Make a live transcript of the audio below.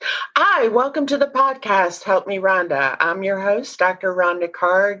Hi, welcome to the podcast, Help Me Rhonda. I'm your host, Dr. Rhonda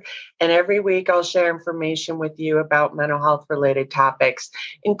Karg, and every week I'll share information with you about mental health related topics,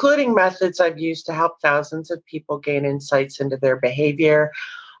 including methods I've used to help thousands of people gain insights into their behavior,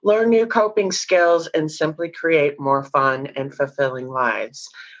 learn new coping skills, and simply create more fun and fulfilling lives.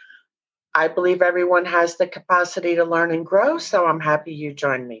 I believe everyone has the capacity to learn and grow, so I'm happy you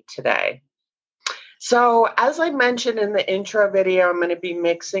joined me today. So, as I mentioned in the intro video, I'm going to be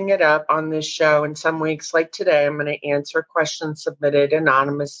mixing it up on this show. In some weeks, like today, I'm going to answer questions submitted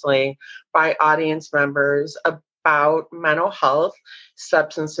anonymously by audience members about mental health,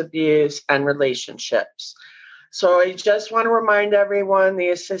 substance abuse, and relationships. So, I just want to remind everyone the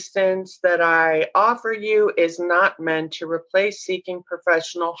assistance that I offer you is not meant to replace seeking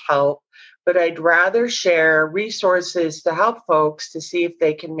professional help, but I'd rather share resources to help folks to see if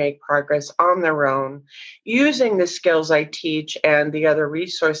they can make progress on their own using the skills I teach and the other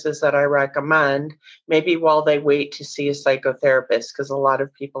resources that I recommend, maybe while they wait to see a psychotherapist, because a lot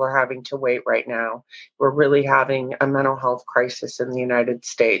of people are having to wait right now. We're really having a mental health crisis in the United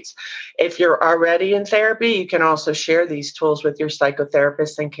States. If you're already in therapy, you can also share these tools with your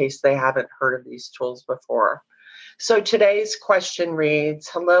psychotherapist in case they haven't heard of these tools before. So today's question reads,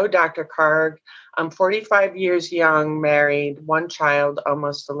 hello, Dr. Karg. I'm 45 years young, married, one child,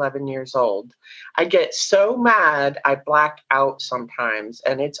 almost 11 years old. I get so mad, I black out sometimes,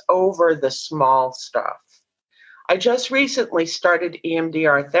 and it's over the small stuff. I just recently started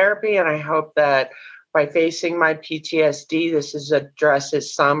EMDR therapy, and I hope that by facing my PTSD, this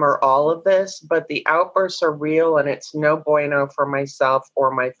addresses some or all of this, but the outbursts are real, and it's no bueno for myself or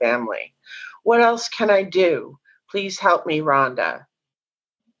my family. What else can I do? Please help me, Rhonda.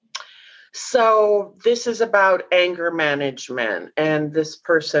 So this is about anger management, and this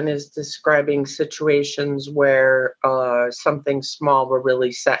person is describing situations where something small will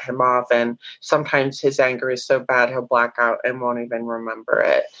really set him off, and sometimes his anger is so bad he'll black out and won't even remember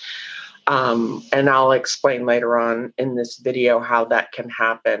it. And I'll explain later on in this video how that can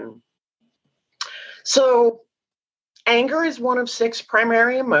happen. So anger is one of 6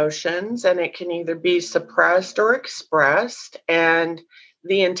 primary emotions, and it can either be suppressed or expressed. And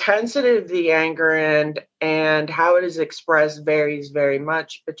the intensity of the anger and how it is expressed varies very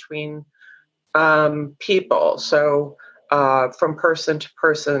much between people. So from person to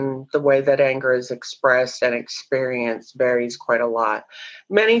person, the way that anger is expressed and experienced varies quite a lot.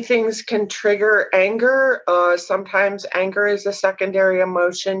 Many things can trigger anger. Sometimes anger is a secondary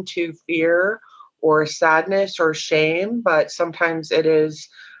emotion to fear or sadness or shame, but sometimes it is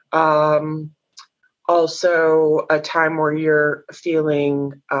also a time where you're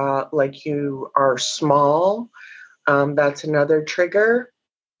feeling like you are small. That's another trigger.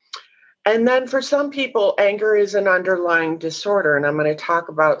 And then for some people, anger is an underlying disorder, and I'm going to talk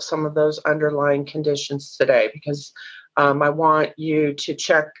about some of those underlying conditions today because I want you to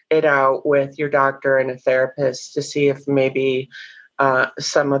check it out with your doctor and a therapist to see if maybe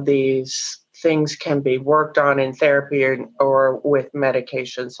some of these things can be worked on in therapy or with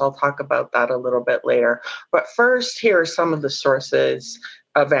medications. So I'll talk about that a little bit later. But first, here are some of the sources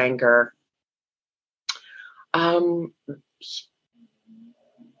of anger. Here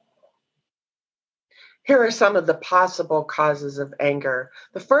are some of the possible causes of anger.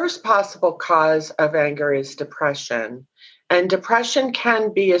 The first possible cause of anger is depression. And depression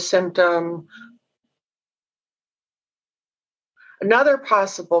can be a symptom. Another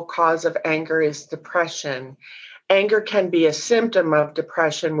possible cause of anger is depression. Anger can be a symptom of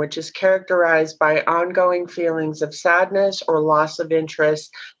depression, which is characterized by ongoing feelings of sadness or loss of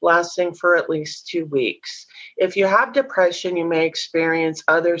interest lasting for at least 2 weeks. If you have depression, you may experience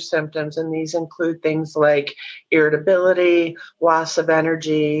other symptoms, and these include things like irritability, loss of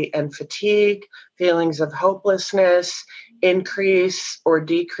energy and fatigue, feelings of hopelessness, increase or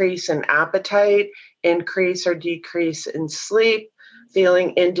decrease in appetite, increase or decrease in sleep,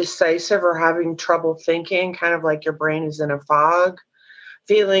 feeling indecisive or having trouble thinking, kind of like your brain is in a fog,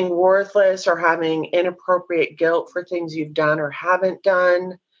 feeling worthless or having inappropriate guilt for things you've done or haven't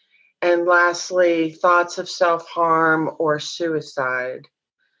done, and lastly, thoughts of self-harm or suicide.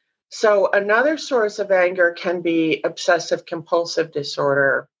 So another source of anger can be obsessive compulsive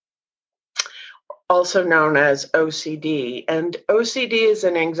disorder, also known as OCD. And OCD is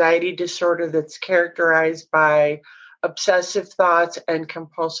an anxiety disorder that's characterized by obsessive thoughts and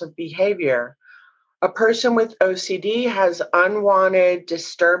compulsive behavior. A person with OCD has unwanted,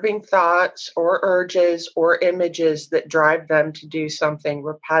 disturbing thoughts or urges or images that drive them to do something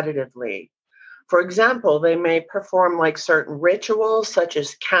repetitively. For example, they may perform like certain rituals, such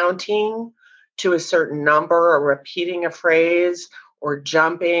as counting to a certain number or repeating a phrase, or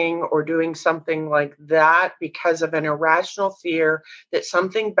jumping or doing something like that because of an irrational fear that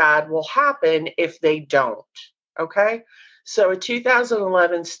something bad will happen if they don't. Okay? So, a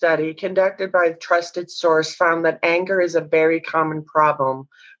 2011 study conducted by a trusted source found that anger is a very common problem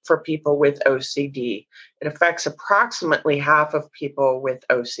for people with OCD. It affects approximately half of people with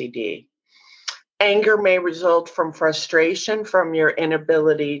OCD. Anger may result from frustration from your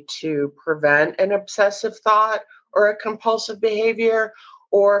inability to prevent an obsessive thought or a compulsive behavior,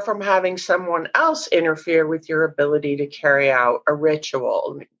 or from having someone else interfere with your ability to carry out a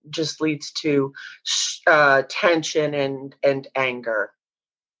ritual. It just leads to tension and anger.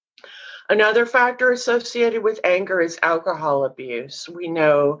 Another factor associated with anger is alcohol abuse. We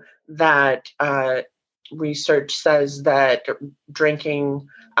know that research says that drinking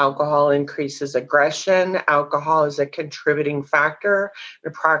alcohol increases aggression. Alcohol is a contributing factor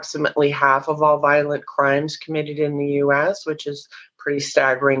in approximately half of all violent crimes committed in the US, which is a pretty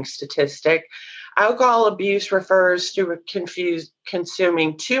staggering statistic. Alcohol abuse refers to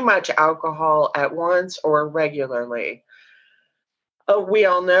consuming too much alcohol at once or regularly. We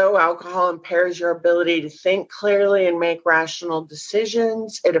all know alcohol impairs your ability to think clearly and make rational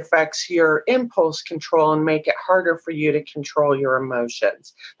decisions. It affects your impulse control and make it harder for you to control your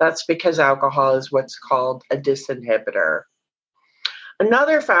emotions. That's because alcohol is what's called a disinhibitor.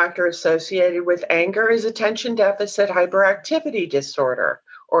 Another factor associated with anger is attention deficit hyperactivity disorder,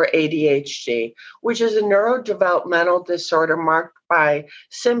 or ADHD, which is a neurodevelopmental disorder marked by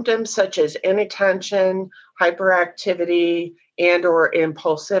symptoms such as inattention, hyperactivity, and or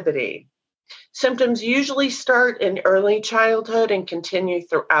impulsivity. Symptoms usually start in early childhood and continue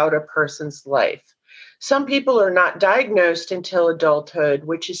throughout a person's life. Some people are not diagnosed until adulthood,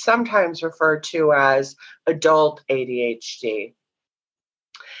 which is sometimes referred to as adult ADHD.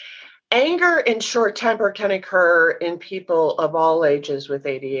 Anger and short temper can occur in people of all ages with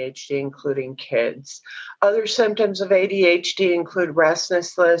ADHD, including kids. Other symptoms of ADHD include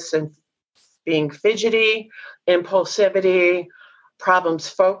restlessness and being fidgety, impulsivity, problems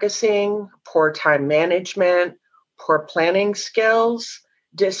focusing, poor time management, poor planning skills,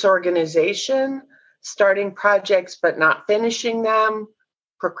 disorganization, starting projects but not finishing them,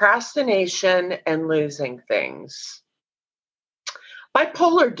 procrastination, and losing things.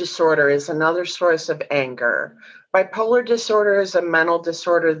 Bipolar disorder is another source of anger. Bipolar disorder is a mental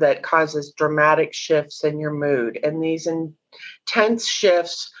disorder that causes dramatic shifts in your mood, and these intense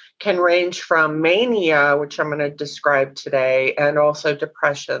shifts can range from mania, which I'm going to describe today, and also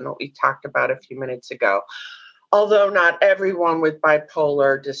depression that we talked about a few minutes ago. Although not everyone with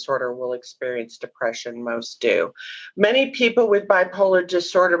bipolar disorder will experience depression, most do. Many people with bipolar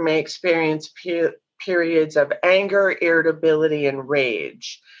disorder may experience periods of anger, irritability, and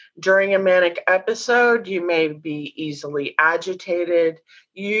rage. During a manic episode, you may be easily agitated.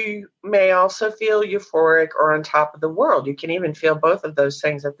 You may also feel euphoric or on top of the world. You can even feel both of those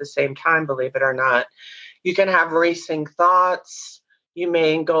things at the same time, believe it or not. You can have racing thoughts. You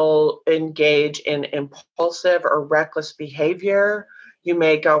may engage in impulsive or reckless behavior. You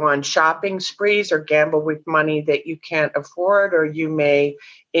may go on shopping sprees or gamble with money that you can't afford, or you may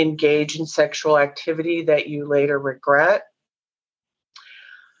engage in sexual activity that you later regret.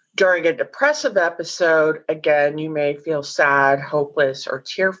 During a depressive episode, again, you may feel sad, hopeless, or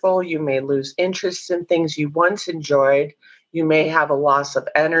tearful. You may lose interest in things you once enjoyed. You may have a loss of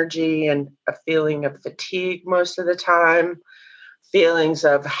energy and a feeling of fatigue most of the time, feelings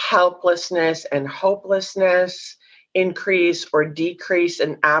of helplessness and hopelessness, increase or decrease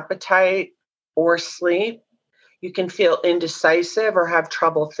in appetite or sleep. You can feel indecisive or have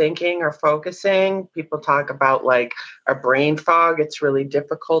trouble thinking or focusing. People talk about like a brain fog. It's really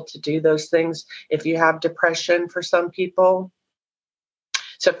difficult to do those things if you have depression for some people.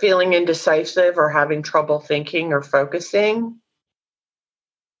 So feeling indecisive or having trouble thinking or focusing.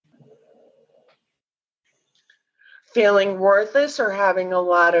 Feeling worthless or having a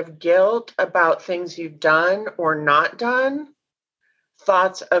lot of guilt about things you've done or not done.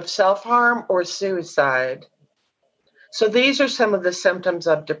 Thoughts of self-harm or suicide. So these are some of the symptoms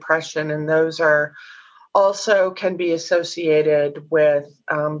of depression, and those are also can be associated with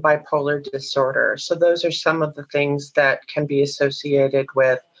bipolar disorder. So those are some of the things that can be associated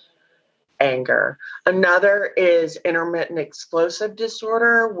with anger. Another is intermittent explosive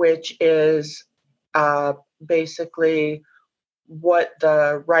disorder, which is basically what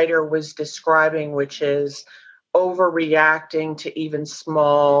the writer was describing, which is overreacting to even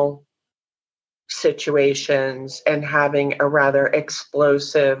small situations and having a rather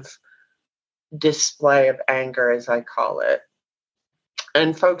explosive display of anger, as I call it.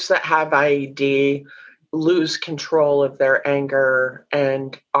 And folks that have IED lose control of their anger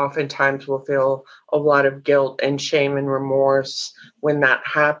and oftentimes will feel a lot of guilt and shame and remorse when that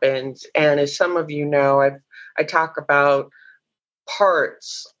happens. And as some of you know, I talk about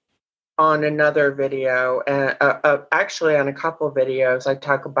parts on another video, actually on a couple of videos. I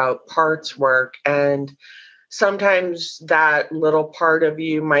talk about parts work, and sometimes that little part of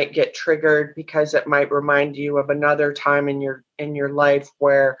you might get triggered because it might remind you of another time in your life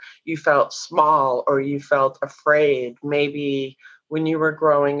where you felt small or you felt afraid. Maybe when you were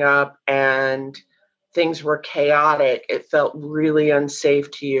growing up and things were chaotic, it felt really unsafe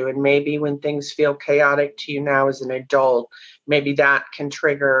to you. And maybe when things feel chaotic to you now as an adult, maybe that can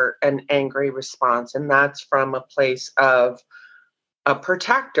trigger an angry response. And that's from a place of a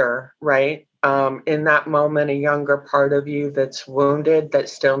protector, right? In that moment, a younger part of you that's wounded, that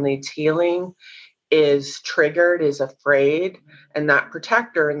still needs healing, is triggered, is afraid, and that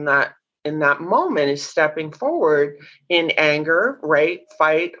protector in that moment is stepping forward in anger, right?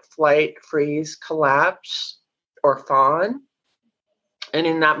 Fight, flight, freeze, collapse, or fawn. And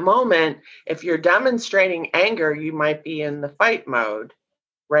in that moment, if you're demonstrating anger, you might be in the fight mode,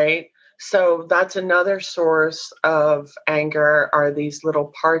 right? So that's another source of anger, are these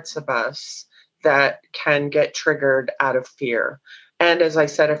little parts of us that can get triggered out of fear. And as I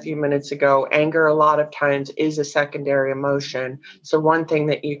said a few minutes ago, anger a lot of times is a secondary emotion. So one thing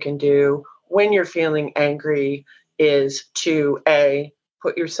that you can do when you're feeling angry is to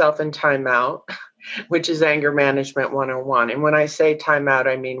put yourself in timeout, which is anger management 101. And when I say timeout,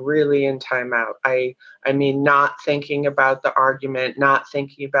 I mean really in timeout. I mean not thinking about the argument, not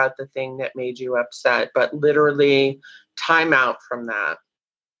thinking about the thing that made you upset, but literally timeout from that.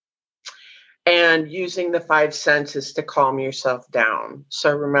 And using the 5 senses to calm yourself down.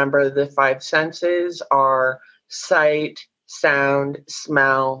 So remember, the 5 senses are sight, sound,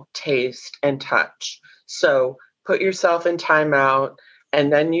 smell, taste, and touch. So put yourself in timeout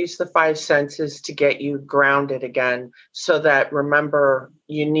and then use the 5 senses to get you grounded again. So that, remember,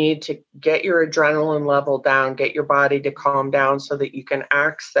 you need to get your adrenaline level down, get your body to calm down so that you can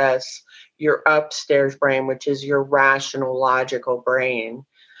access your upstairs brain, which is your rational, logical brain.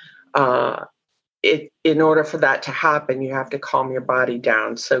 In order for that to happen, you have to calm your body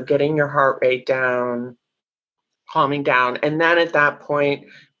down. So getting your heart rate down, calming down. And then at that point,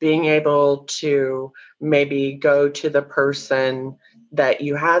 being able to maybe go to the person that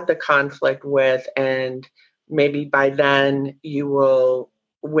you had the conflict with. And maybe by then you will,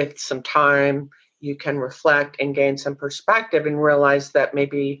 with some time, you can reflect and gain some perspective and realize that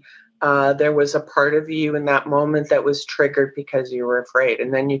maybe there was a part of you in that moment that was triggered because you were afraid.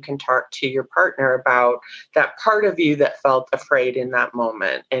 And then you can talk to your partner about that part of you that felt afraid in that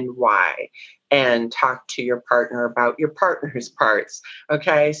moment and why. And talk to your partner about your partner's parts.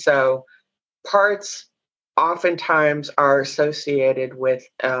 Okay, so parts oftentimes are associated with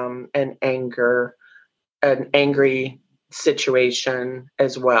an angry situation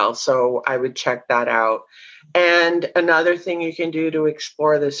as well. So I would check that out. And another thing you can do to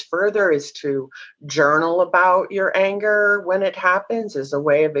explore this further is to journal about your anger when it happens as a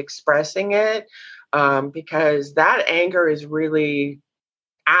way of expressing it, because that anger is really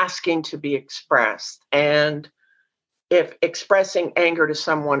asking to be expressed. And if expressing anger to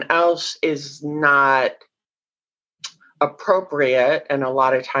someone else is not appropriate, and a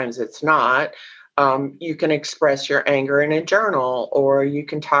lot of times it's not, you can express your anger in a journal, or you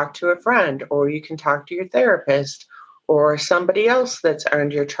can talk to a friend, or you can talk to your therapist, or somebody else that's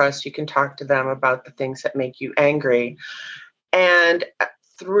earned your trust. You can talk to them about the things that make you angry. And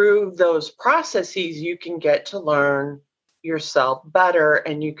through those processes, you can get to learn yourself better,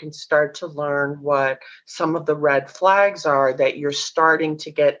 and you can start to learn what some of the red flags are that you're starting to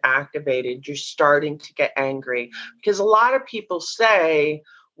get activated, you're starting to get angry. Because a lot of people say,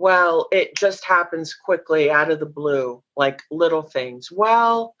 well, it just happens quickly out of the blue, like little things.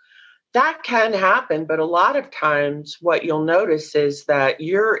 Well, that can happen, but a lot of times what you'll notice is that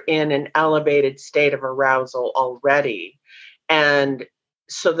you're in an elevated state of arousal already. And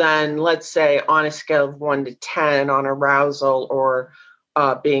so then let's say on a scale of 1 to 10 on arousal or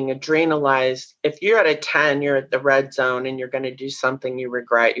being adrenalized, if you're at a 10, you're at the red zone and you're going to do something you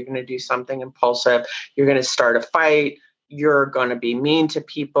regret. You're going to do something impulsive. You're going to start a fight. You're going to be mean to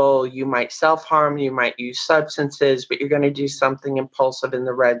people. You might self-harm. You might use substances, but you're going to do something impulsive in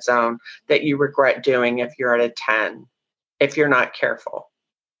the red zone that you regret doing if you're at a 10, if you're not careful.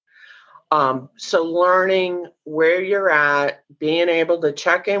 So learning where you're at, being able to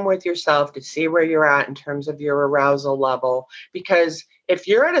check in with yourself to see where you're at in terms of your arousal level. Because if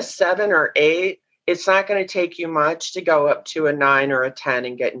you're at a 7 or 8, it's not going to take you much to go up to a 9 or a 10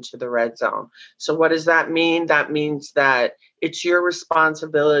 and get into the red zone. So what does that mean? That means that it's your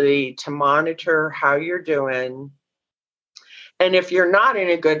responsibility to monitor how you're doing. And if you're not in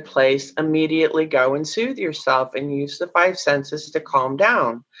a good place, immediately go and soothe yourself and use the 5 senses to calm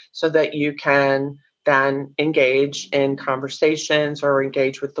down so that you can then engage in conversations or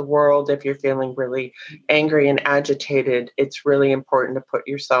engage with the world. If you're feeling really angry and agitated, it's really important to put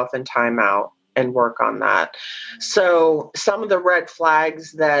yourself in timeout and work on that. So some of the red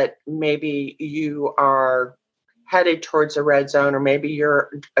flags that maybe you are headed towards a red zone, or maybe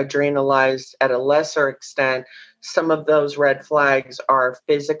you're adrenalized at a lesser extent, some of those red flags are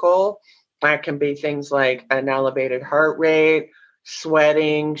physical. That can be things like an elevated heart rate,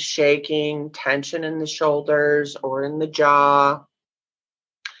 sweating, shaking, tension in the shoulders or in the jaw.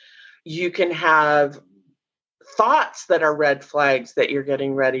 You can have thoughts that are red flags that you're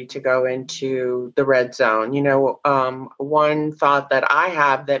getting ready to go into the red zone. One thought that I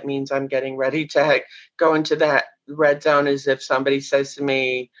have that means I'm getting ready to go into that red zone is if somebody says to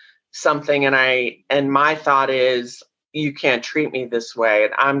me something and my thought is, you can't treat me this way,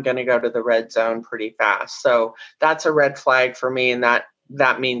 and I'm going to go to the red zone pretty fast. So that's a red flag for me, and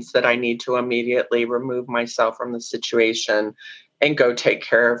that means that I need to immediately remove myself from the situation and go take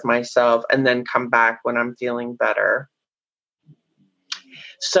care of myself and then come back when I'm feeling better.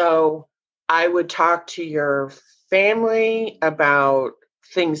 So I would talk to your family about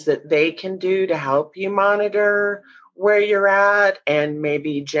things that they can do to help you monitor where you're at, and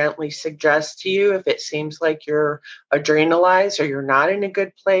maybe gently suggest to you if it seems like you're adrenalized or you're not in a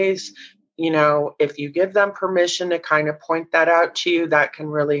good place. If you give them permission to kind of point that out to you, that can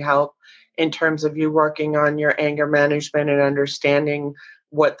really help in terms of you working on your anger management and understanding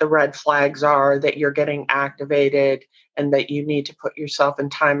what the red flags are that you're getting activated and that you need to put yourself in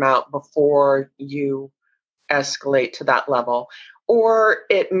timeout before you escalate to that level. Or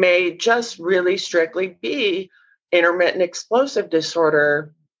it may just really strictly be intermittent explosive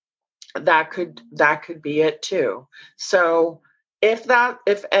disorder. That could be it too. So if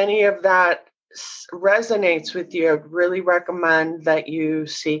any of that resonates with you, I'd really recommend that you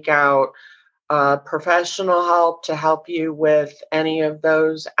seek out professional help to help you with any of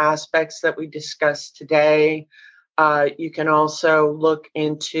those aspects that we discussed today. You can also look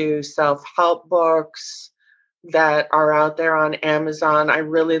into self-help books that are out there on Amazon. I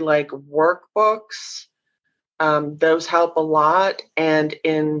really like workbooks. Those help a lot. And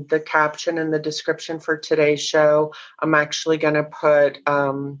in the caption and the description for today's show, I'm actually going to put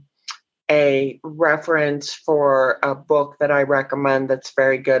a reference for a book that I recommend that's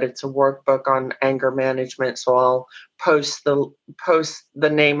very good. It's a workbook on anger management. So I'll post the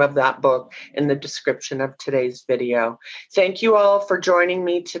name of that book in the description of today's video. Thank you all for joining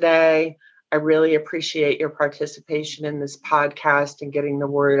me today. I really appreciate your participation in this podcast and getting the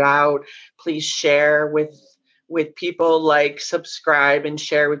word out. Please share with people, subscribe, and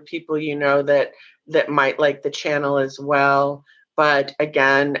share with people that might like the channel as well. But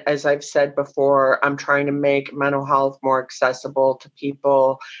again, as I've said before, I'm trying to make mental health more accessible to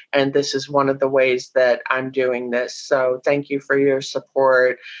people, and this is one of the ways that I'm doing this. So thank you for your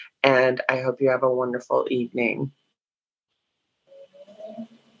support, and I hope you have a wonderful evening.